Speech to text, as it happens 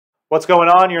What's going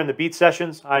on? You're in the Beat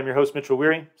Sessions. I'm your host, Mitchell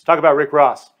Weary. Let's talk about Rick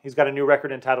Ross. He's got a new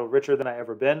record entitled Richer Than I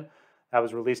Ever Been. That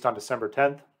was released on December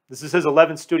 10th. This is his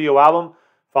 11th studio album,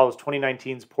 follows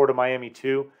 2019's Port of Miami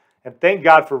 2. And thank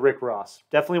God for Rick Ross.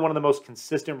 Definitely one of the most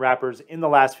consistent rappers in the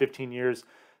last 15 years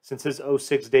since his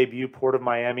 '06 debut, Port of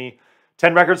Miami.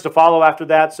 10 records to follow after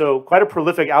that, so quite a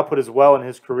prolific output as well in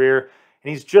his career. And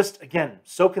he's just, again,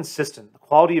 so consistent. The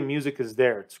quality of music is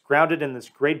there. It's grounded in this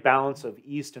great balance of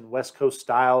East and West Coast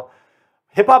style.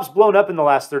 Hip-hop's blown up in the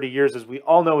last 30 years, as we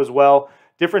all know as well.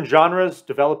 Different genres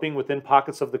developing within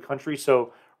pockets of the country.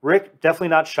 So Rick, definitely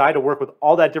not shy to work with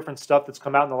all that different stuff that's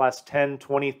come out in the last 10,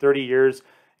 20, 30 years,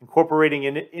 incorporating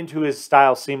it into his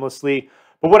style seamlessly.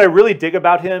 But what I really dig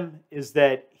about him is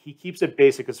that he keeps it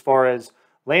basic as far as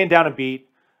laying down a beat,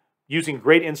 using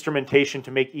great instrumentation to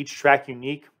make each track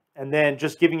unique, and then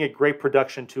just giving it great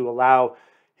production to allow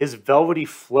his velvety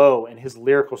flow and his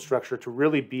lyrical structure to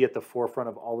really be at the forefront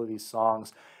of all of these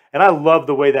songs. And I love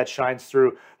the way that shines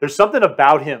through. There's something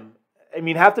about him. I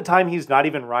mean, half the time he's not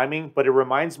even rhyming, but it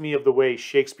reminds me of the way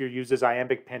Shakespeare uses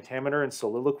iambic pentameter in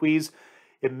soliloquies.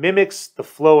 It mimics the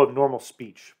flow of normal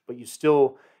speech, but you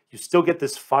still get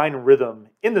this fine rhythm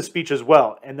in the speech as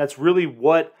well. And that's really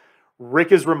what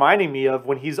Rick is reminding me of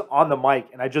when he's on the mic,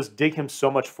 and I just dig him so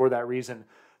much for that reason.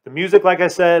 The music, like I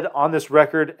said, on this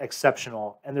record,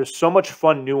 exceptional. And there's so much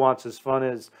fun nuance, as fun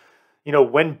as, you know,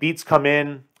 when beats come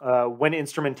in, when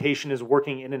instrumentation is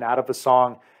working in and out of a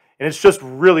song. And it's just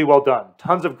really well done.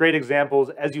 Tons of great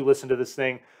examples as you listen to this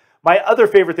thing. My other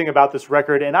favorite thing about this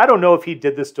record, and I don't know if he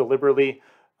did this deliberately,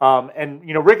 and,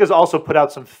 you know, Rick has also put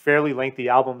out some fairly lengthy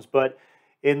albums, but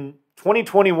in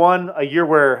 2021, a year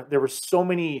where there were so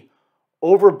many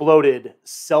overbloated,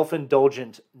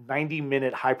 self-indulgent,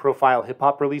 90-minute high-profile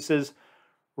hip-hop releases,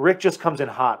 Rick just comes in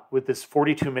hot with this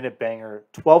 42-minute banger,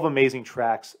 12 amazing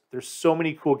tracks. There's so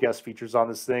many cool guest features on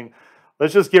this thing.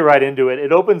 Let's just get right into it.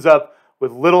 It opens up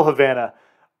with Little Havana.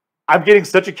 I'm getting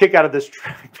such a kick out of this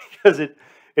track because it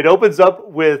opens up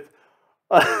with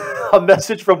a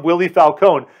message from Willie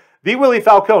Falcone. The Willie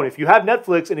Falcone. If you have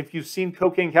Netflix and if you've seen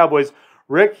Cocaine Cowboys,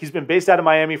 Rick, he's been based out of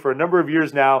Miami for a number of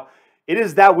years now. It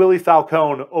is that Willie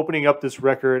Falcone opening up this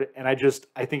record, and I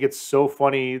think it's so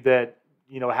funny that,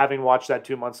 you know, having watched that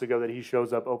 2 months ago, that he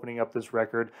shows up opening up this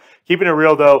record. Keeping it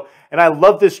real, though, and I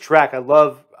love this track. I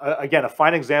love, again, a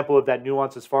fine example of that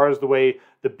nuance as far as the way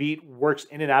the beat works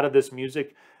in and out of this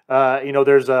music. You know,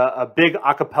 there's a big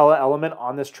a cappella element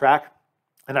on this track,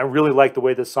 and I really like the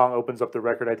way this song opens up the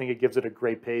record. I think it gives it a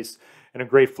great pace and a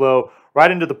great flow. Right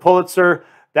into the Pulitzer.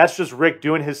 That's just Rick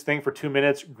doing his thing for 2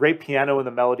 minutes. Great piano in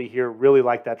the melody here. Really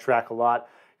like that track a lot.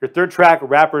 Your third track,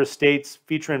 Rapper Estates,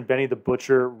 featuring Benny the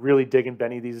Butcher. Really digging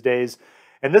Benny these days.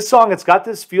 And this song, it's got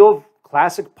this feel of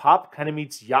classic pop, kind of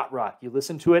meets yacht rock. You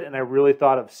listen to it, and I really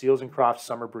thought of Seals and Crofts'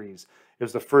 Summer Breeze. It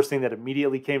was the first thing that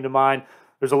immediately came to mind.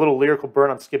 There's a little lyrical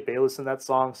burn on Skip Bayless in that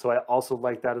song, so I also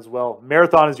like that as well.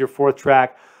 Marathon is your fourth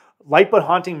track. Light but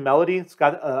haunting melody. It's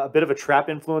got a bit of a trap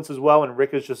influence as well, and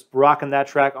Rick is just rocking that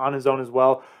track on his own as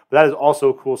well. But that is also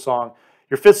a cool song.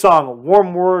 Your fifth song,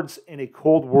 Warm Words in a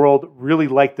Cold World. Really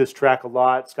like this track a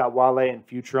lot. It's got Wale and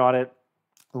Future on it.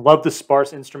 Love the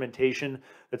sparse instrumentation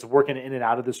that's working in and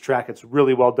out of this track. It's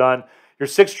really well done. Your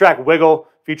sixth track, Wiggle,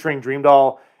 featuring Dream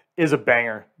Doll, is a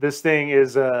banger. This thing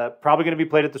is probably going to be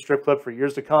played at the strip club for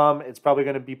years to come. It's probably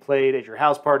going to be played at your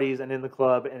house parties and in the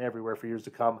club and everywhere for years to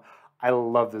come. I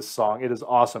love this song. It is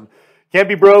awesome. Can't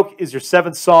Be Broke is your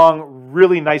seventh song.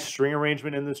 Really nice string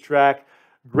arrangement in this track.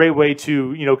 Great way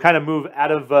to, you know, kind of move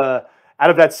out of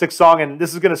that sixth song, and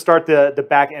this is going to start the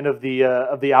back end of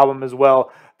the album as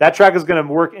well. That track is going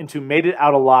to work into Made It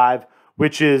Out Alive,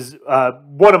 which is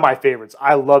one of my favorites.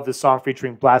 I love this song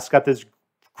featuring Blast. It's got this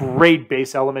great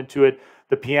bass element to it.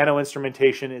 The piano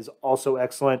instrumentation is also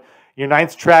excellent. Your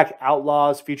ninth track,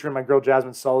 Outlaws, featuring my girl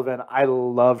Jasmine Sullivan. I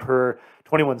love her.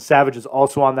 21 Savage is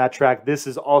also on that track. This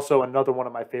is also another one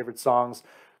of my favorite songs.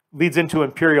 Leads into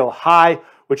Imperial High,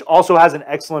 which also has an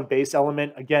excellent bass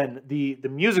element. Again, the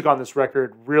music on this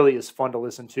record really is fun to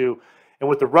listen to. And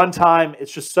with the runtime,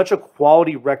 it's just such a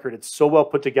quality record. It's so well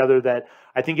put together that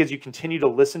I think as you continue to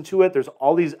listen to it, there's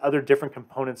all these other different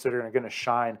components that are going to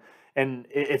shine. And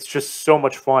it's just so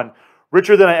much fun.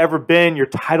 Richer Than I Ever Been, your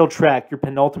title track, your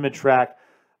penultimate track.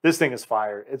 This thing is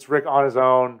fire. It's Rick on his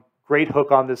own. Great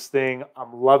hook on this thing.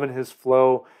 I'm loving his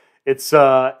flow. It's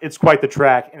quite the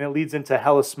track, and it leads into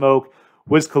Hella Smoke.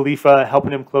 Wiz Khalifa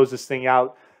helping him close this thing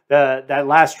out. That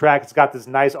last track, it's got this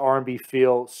nice R&B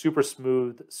feel, super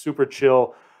smooth, super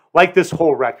chill. Like this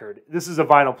whole record. This is a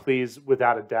vinyl please,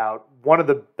 without a doubt. One of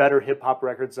the better hip-hop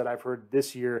records that I've heard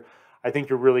this year. I think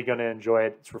you're really going to enjoy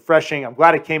it. It's refreshing. I'm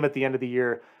glad it came at the end of the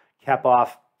year. Cap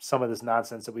off some of this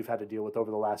nonsense that we've had to deal with over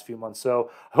the last few months.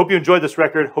 So I hope you enjoyed this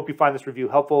record. Hope you find this review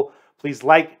helpful. Please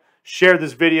like, share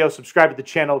this video, subscribe to the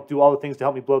channel, do all the things to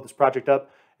help me blow this project up,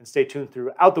 and stay tuned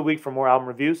throughout the week for more album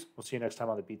reviews. We'll see you next time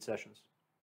on the Beat Sessions.